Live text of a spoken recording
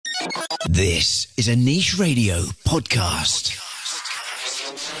This is a Niche Radio podcast.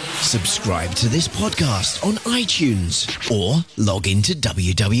 Subscribe to this podcast on iTunes or log into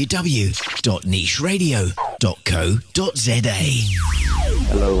www.nicheradio.co.za.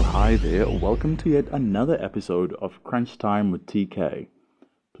 Hello, hi there. Welcome to yet another episode of Crunch Time with TK.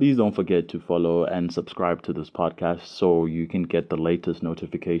 Please don't forget to follow and subscribe to this podcast so you can get the latest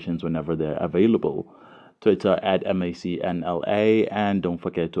notifications whenever they're available. Twitter at MACNLA, and don't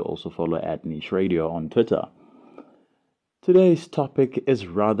forget to also follow at Niche Radio on Twitter. Today's topic is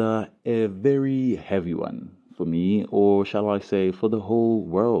rather a very heavy one for me, or shall I say for the whole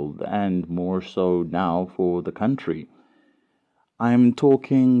world, and more so now for the country. I'm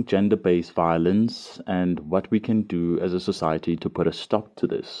talking gender-based violence and what we can do as a society to put a stop to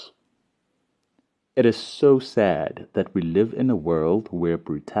this. It is so sad that we live in a world where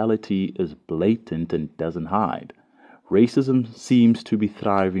brutality is blatant and doesn't hide. Racism seems to be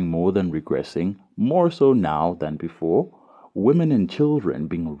thriving more than regressing, more so now than before. Women and children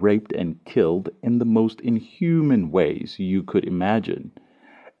being raped and killed in the most inhuman ways you could imagine.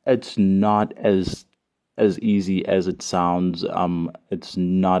 It's not as easy as it sounds. It's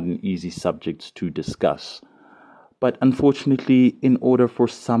not an easy subject to discuss. But unfortunately, in order for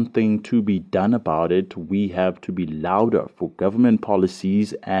something to be done about it, we have to be louder for government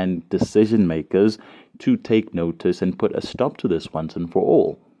policies and decision makers to take notice and put a stop to this once and for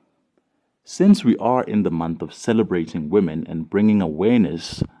all. Since we are in the month of celebrating women and bringing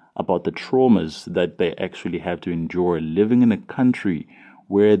awareness about the traumas that they actually have to endure living in a country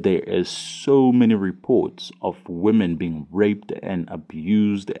where there is so many reports of women being raped and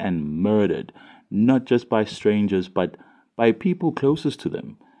abused and murdered, not just by strangers, but by people closest to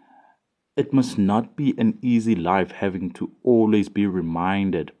them. It must not be an easy life having to always be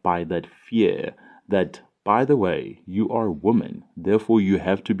reminded by that fear that, by the way, you are a woman, therefore you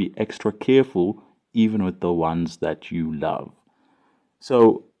have to be extra careful even with the ones that you love.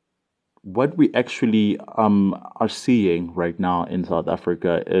 So, what we actually are seeing right now in South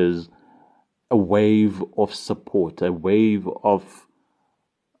Africa is a wave of support, a wave of,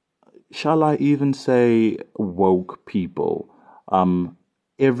 shall I even say, woke people.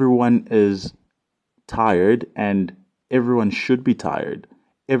 Everyone is tired, and everyone should be tired.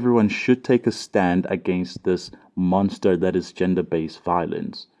 Everyone should take a stand against this monster that is gender-based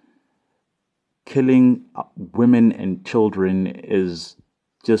violence. Killing women and children is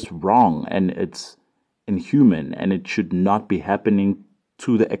just wrong, and it's inhuman, and it should not be happening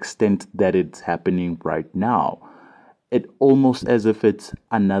to the extent that it's happening right now. It almost as if it's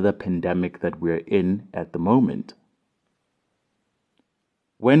another pandemic that we're in at the moment.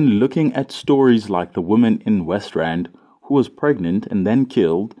 When looking at stories like the woman in West Rand who was pregnant and then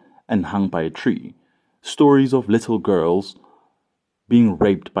killed and hung by a tree, stories of little girls being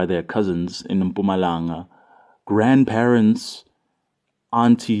raped by their cousins in Mpumalanga, grandparents,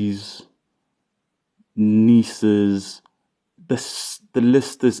 aunties, nieces, the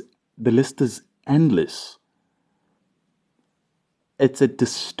list is endless. It's a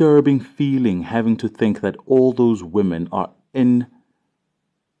disturbing feeling having to think that all those women are in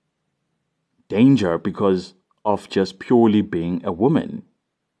danger because of just purely being a woman.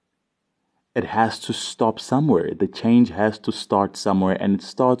 It has to stop somewhere. The change has to start somewhere, and it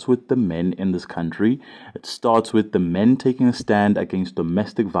starts with the men in this country. It starts with the men taking a stand against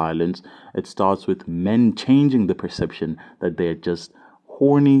domestic violence. It starts with men changing the perception that they're just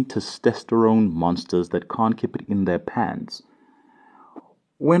horny testosterone monsters that can't keep it in their pants.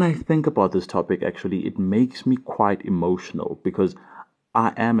 When I think about this topic, actually, it makes me quite emotional because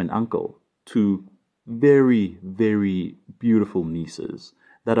I am an uncle to very, very beautiful nieces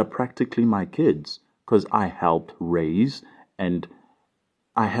that are practically my kids because I helped raise, and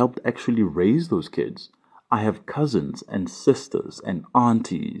I helped actually raise those kids. I have cousins and sisters and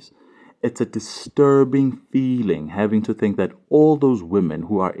aunties. It's a disturbing feeling having to think that all those women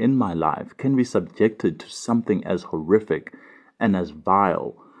who are in my life can be subjected to something as horrific and as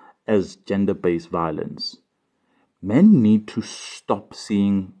vile as gender-based violence. Men need to stop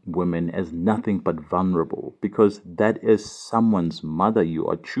seeing women as nothing but vulnerable, because that is someone's mother you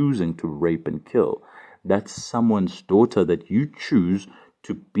are choosing to rape and kill. That's someone's daughter that you choose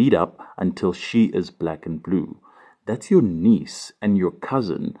to beat up until she is black and blue. That's your niece and your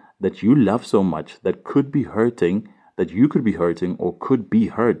cousin that you love so much that could be hurting, that you could be hurting or could be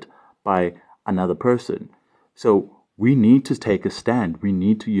hurt by another person. So we need to take a stand. We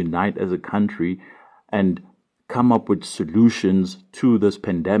need to unite as a country and come up with solutions to this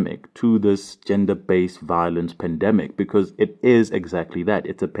pandemic, to this gender-based violence pandemic, because it is exactly that.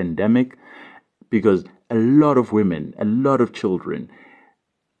 It's a pandemic because a lot of women, a lot of children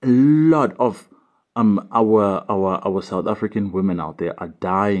a lot of our South African women out there are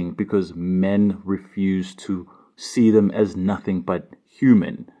dying because men refuse to see them as nothing but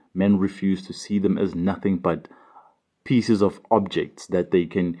human. Men refuse to see them as nothing but pieces of objects that they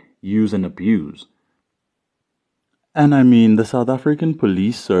can use and abuse. And I mean, the South African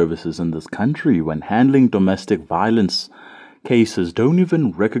police services in this country, when handling domestic violence cases, don't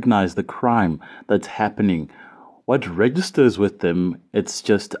even recognize the crime that's happening. What registers with them, it's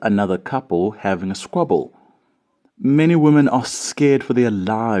just another couple having a squabble. Many women are scared for their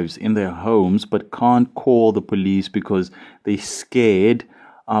lives in their homes but can't call the police because they're scared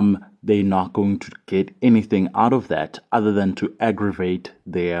they're not going to get anything out of that other than to aggravate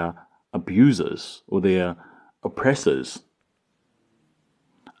their abusers or their oppressors.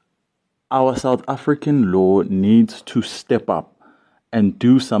 Our South African law needs to step up and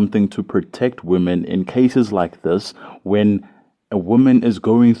do something to protect women in cases like this, when a woman is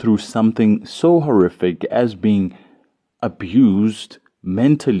going through something so horrific as being abused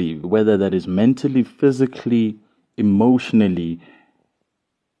mentally, whether that is mentally, physically, emotionally.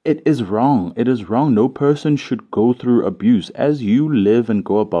 It is wrong. It is wrong. No person should go through abuse. As you live and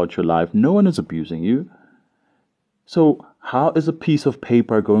go about your life, no one is abusing you. So how is a piece of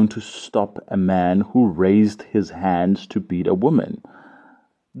paper going to stop a man who raised his hands to beat a woman?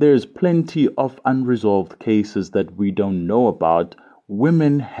 There's plenty of unresolved cases that we don't know about.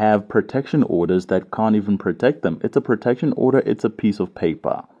 Women have protection orders that can't even protect them. It's a protection order, it's a piece of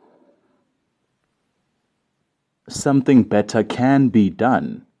paper. Something better can be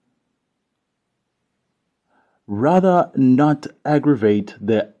done. Rather not aggravate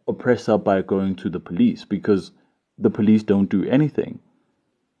the oppressor by going to the police, because the police don't do anything.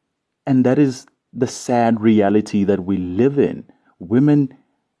 And that is the sad reality that we live in. Women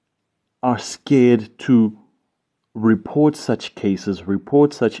are scared to report such cases,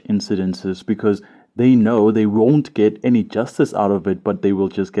 report such incidences, because they know they won't get any justice out of it, but they will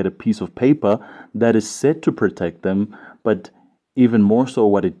just get a piece of paper that is said to protect them. But even more so,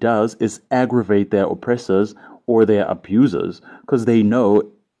 what it does is aggravate their oppressors or their abusers, because they know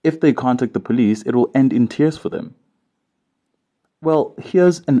if they contact the police, it will end in tears for them. Well,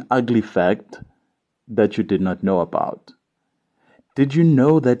 here's an ugly fact that you did not know about. Did you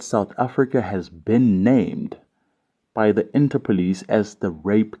know that South Africa has been named by the Interpolice as the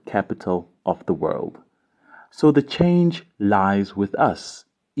rape capital of the world? So the change lies with us,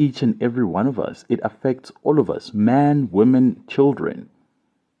 each and every one of us. It affects all of us, man, women, children.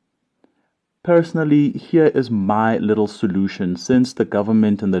 Personally, here is my little solution, since the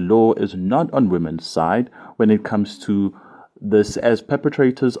government and the law is not on women's side when it comes to this, as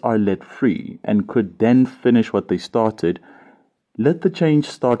perpetrators are let free and could then finish what they started. Let the change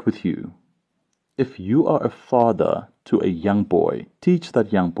start with you. If you are a father to a young boy, teach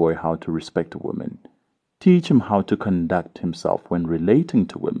that young boy how to respect a woman. Teach him how to conduct himself when relating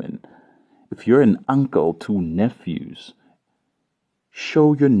to women. If you're an uncle to nephews,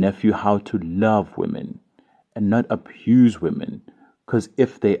 show your nephew how to love women and not abuse women. Because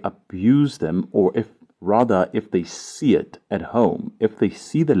if they abuse them, or if they see it at home, if they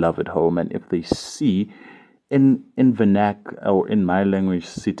see the love at home, and if they see in vernac, or in my language,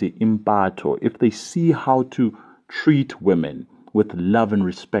 city impato, if they see how to treat women with love and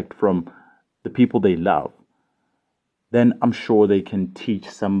respect from the people they love, then I'm sure they can teach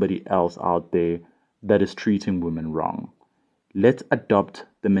somebody else out there that is treating women wrong. Let's adopt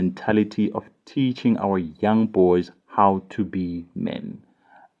the mentality of teaching our young boys how to be men,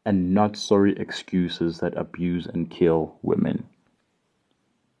 and not sorry excuses that abuse and kill women.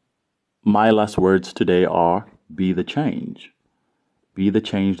 My last words today are: be the change. Be the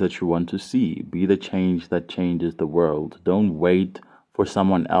change that you want to see. Be the change that changes the world. Don't wait for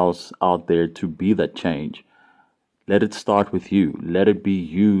someone else out there to be that change. Let it start with you. Let it be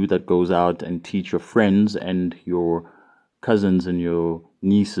you that goes out and teach your friends and your cousins and your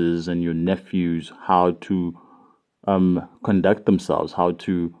nieces and your nephews how to conduct themselves, how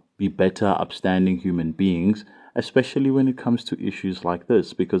to be better, upstanding human beings, especially when it comes to issues like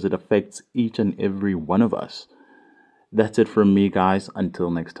this, because it affects each and every one of us. That's it from me, guys.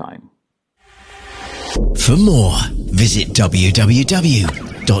 Until next time. For more, visit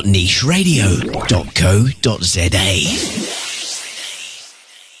www.nicheradio.co.za.